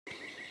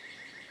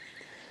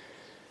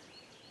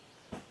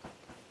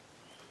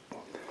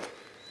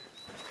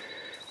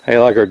How you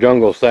like our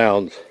jungle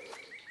sounds?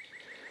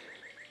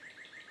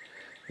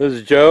 This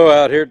is Joe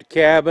out here at the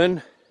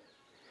cabin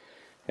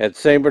at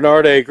St.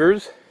 Bernard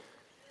Acres.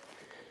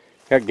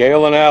 Got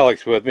Gail and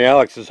Alex with me.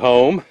 Alex is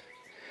home.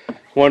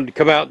 Wanted to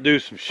come out and do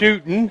some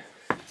shooting.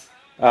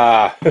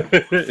 Alex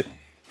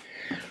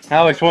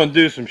wanted to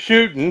do some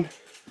shooting.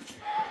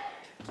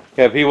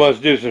 If he wants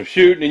to do some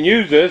shooting and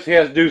use this, he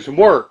has to do some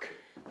work.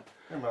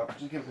 Come on,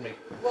 just give it to me.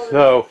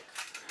 So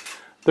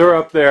they're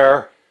up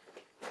there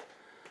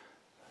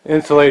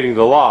insulating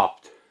the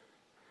loft.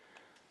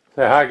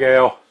 Say hi,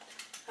 Gail.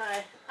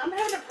 Hi. I'm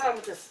having a problem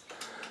with this.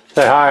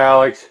 Say hi,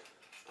 Alex.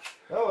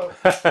 Hello.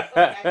 Look, I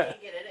can't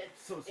get it.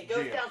 It goes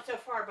jammed. down so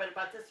far, but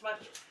about this much.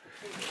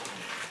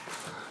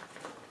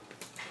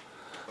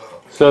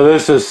 So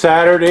this is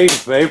Saturday,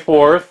 May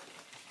 4th.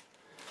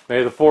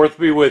 May the 4th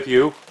be with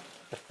you.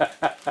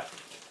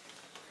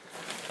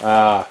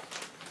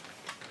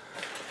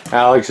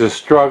 Alex is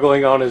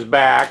struggling on his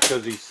back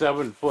because he's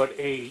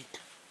 7'8"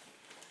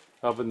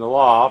 up in the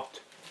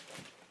loft.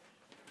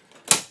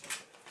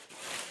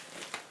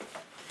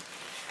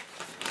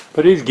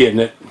 But he's getting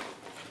it.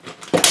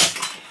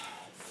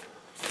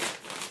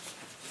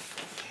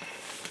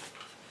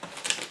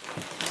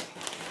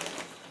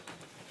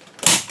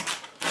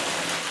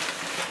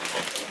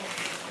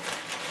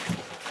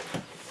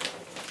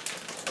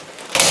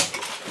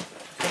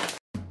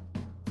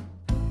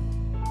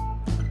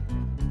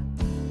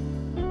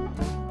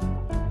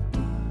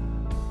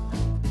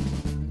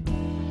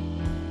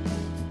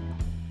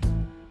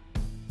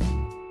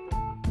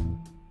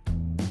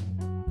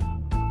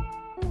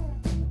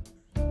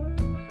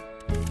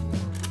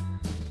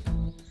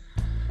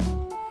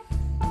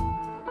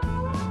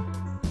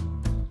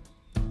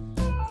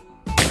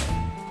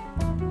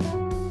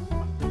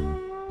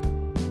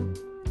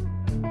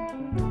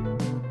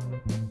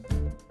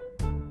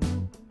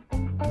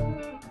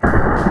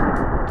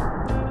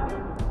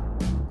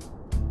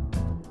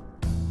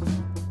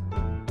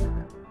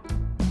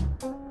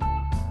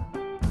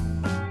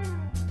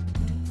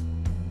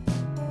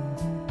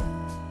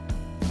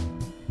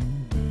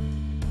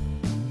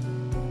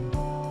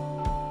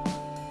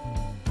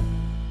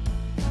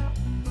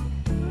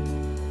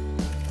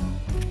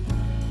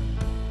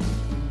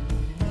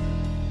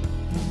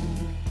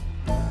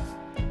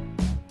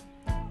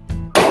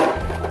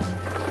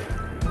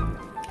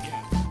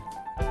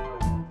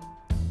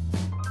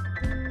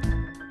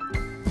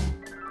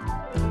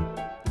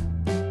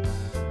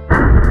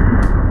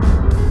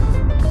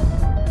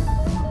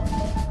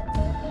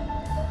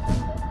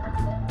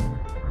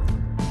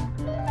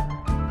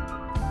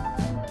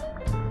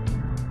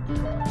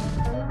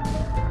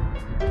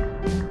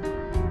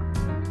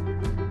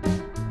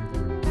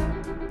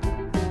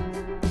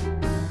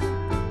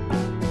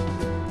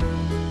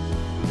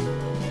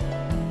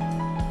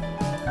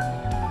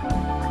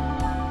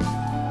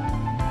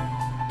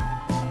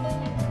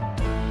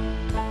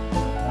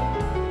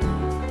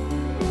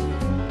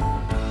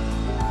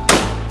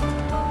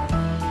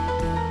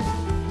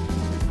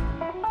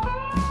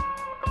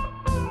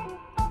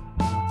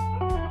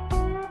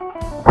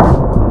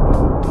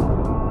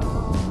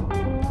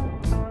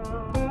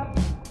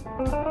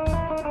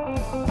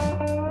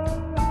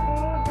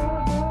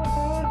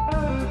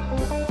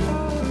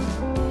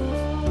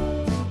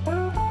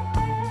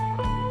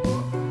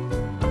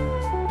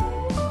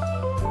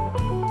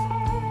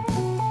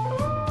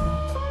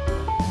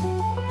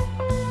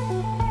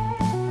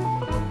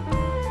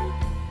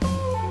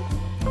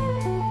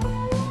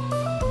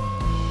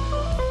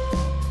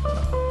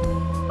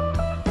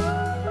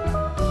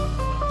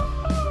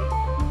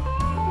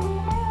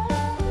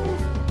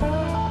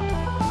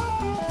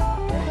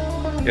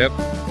 Yep.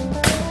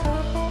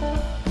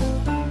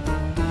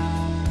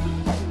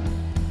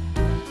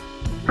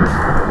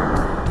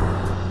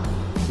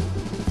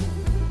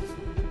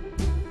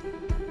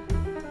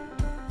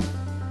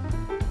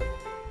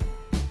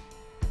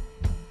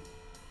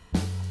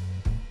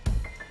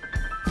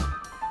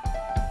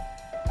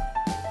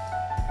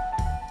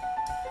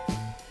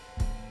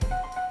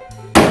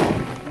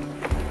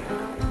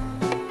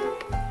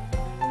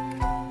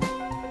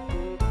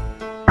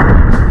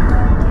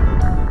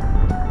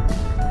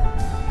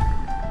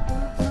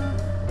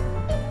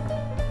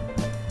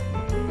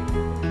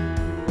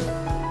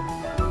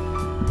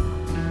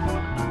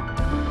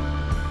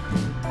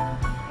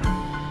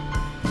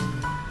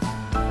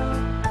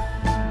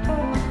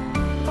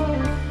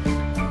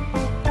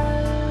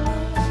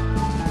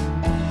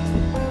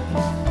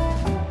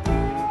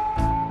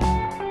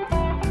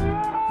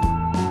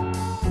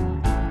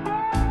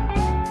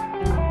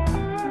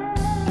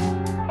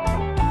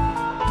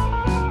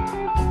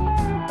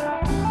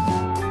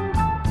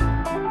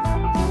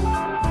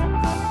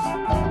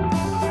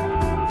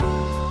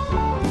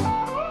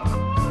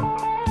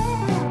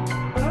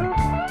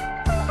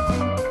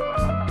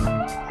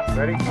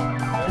 Ready?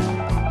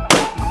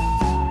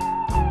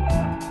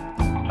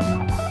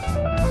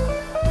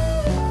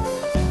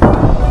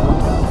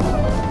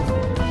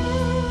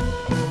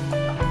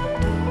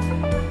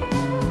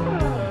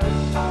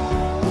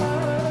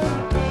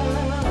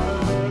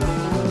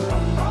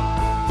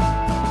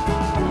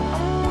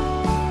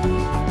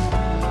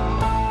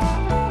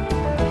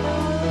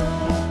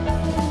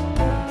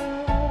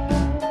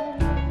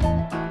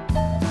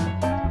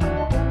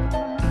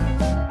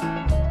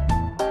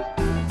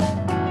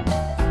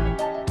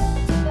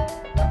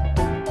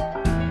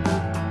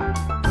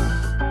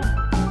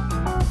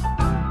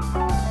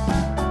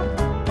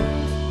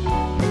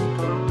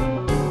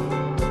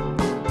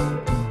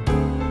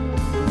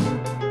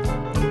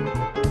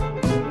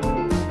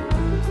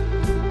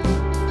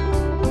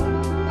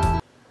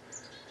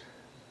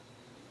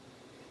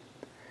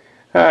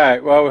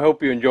 right, well, I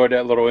hope you enjoyed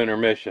that little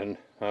intermission.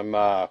 I'm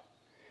not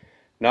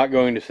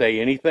going to say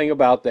anything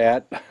about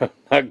that. I'm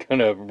not going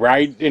to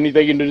write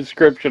anything in the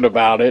description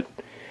about it.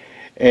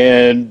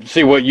 And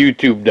see what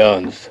YouTube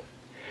does.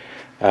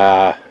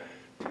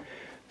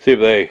 See if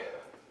they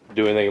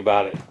do anything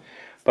about it.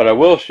 But I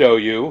will show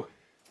you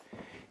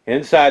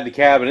inside the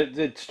cabin.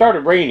 It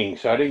started raining,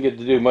 so I didn't get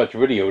to do much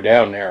video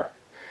down there.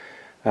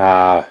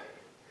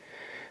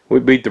 We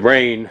beat the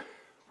rain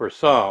for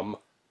some,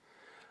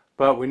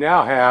 but we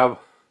now have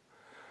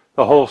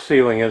the whole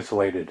ceiling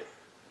insulated.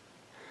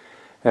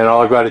 And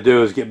all I've got to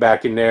do is get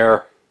back in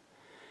there,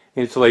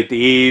 insulate the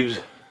eaves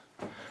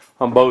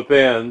on both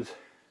ends,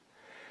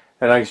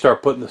 and I can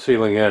start putting the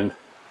ceiling in.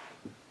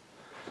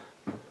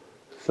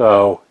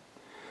 So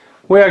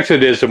we actually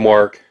did some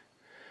work.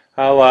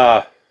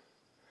 I'll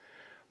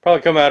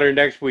probably come out here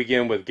next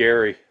weekend with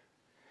Gary,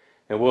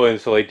 and we'll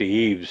insulate the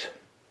eaves.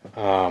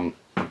 And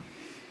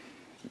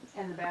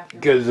the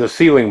bathroom. Because the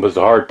ceiling was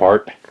the hard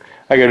part.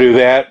 I got to do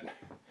that,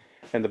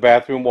 and the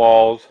bathroom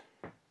walls,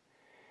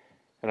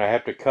 and I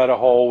have to cut a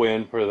hole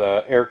in for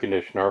the air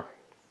conditioner,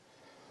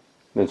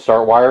 then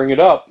start wiring it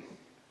up.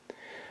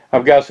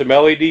 I've got some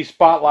LED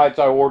spotlights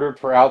I ordered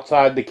for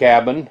outside the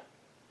cabin,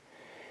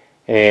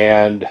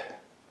 and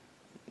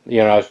you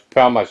know, I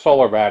found my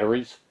solar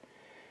batteries.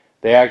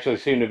 They actually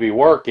seem to be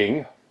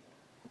working,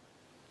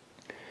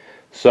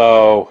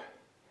 so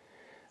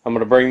I'm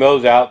going to bring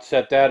those out,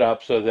 set that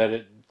up so that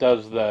it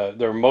does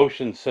their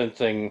motion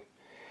sensing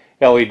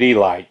LED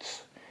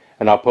lights,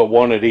 and I'll put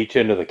one at each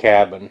end of the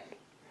cabin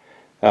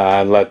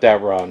and let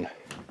that run.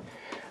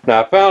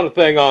 Now I found a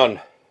thing on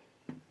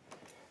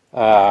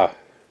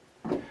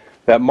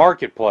that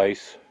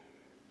marketplace,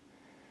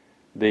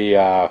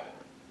 the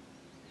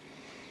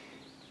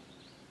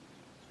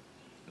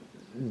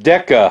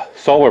Deca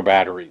solar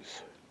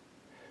batteries,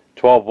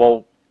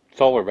 12-volt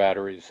solar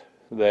batteries.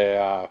 They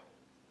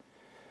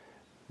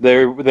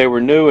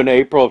were new in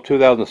April of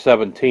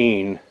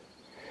 2017,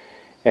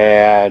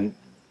 and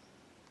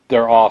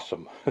they're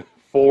awesome.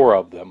 4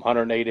 of them,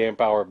 108 amp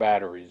hour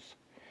batteries,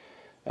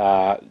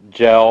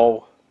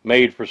 gel,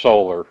 made for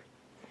solar.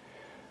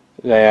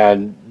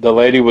 And the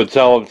lady would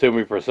sell them to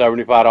me for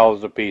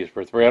 $75 a piece.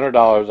 For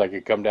 $300 I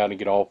could come down and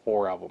get all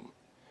 4 of them.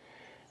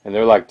 And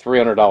they're like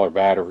 $300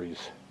 batteries.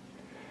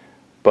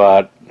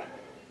 But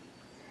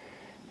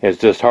it's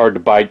just hard to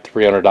bite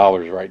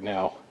 $300 right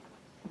now.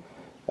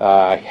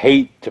 I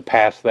hate to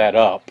pass that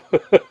up,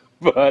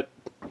 but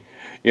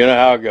you know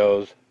how it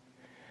goes.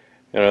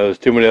 You know, there's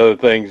too many other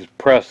things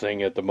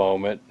pressing at the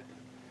moment.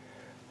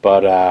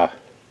 But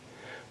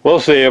we'll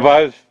see. If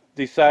I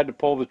decide to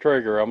pull the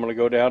trigger, I'm going to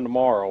go down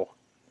tomorrow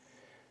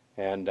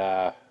and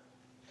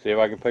see if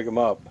I can pick them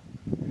up.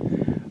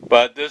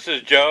 But this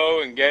is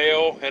Joe and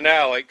Gail and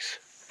Alex.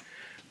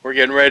 We're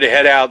getting ready to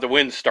head out. The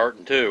wind's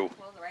starting too.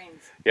 Well, the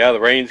rain's. Yeah, the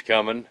rain's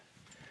coming.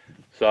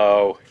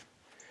 So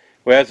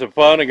we had some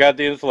fun and got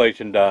the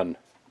installation done.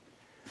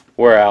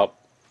 We're out.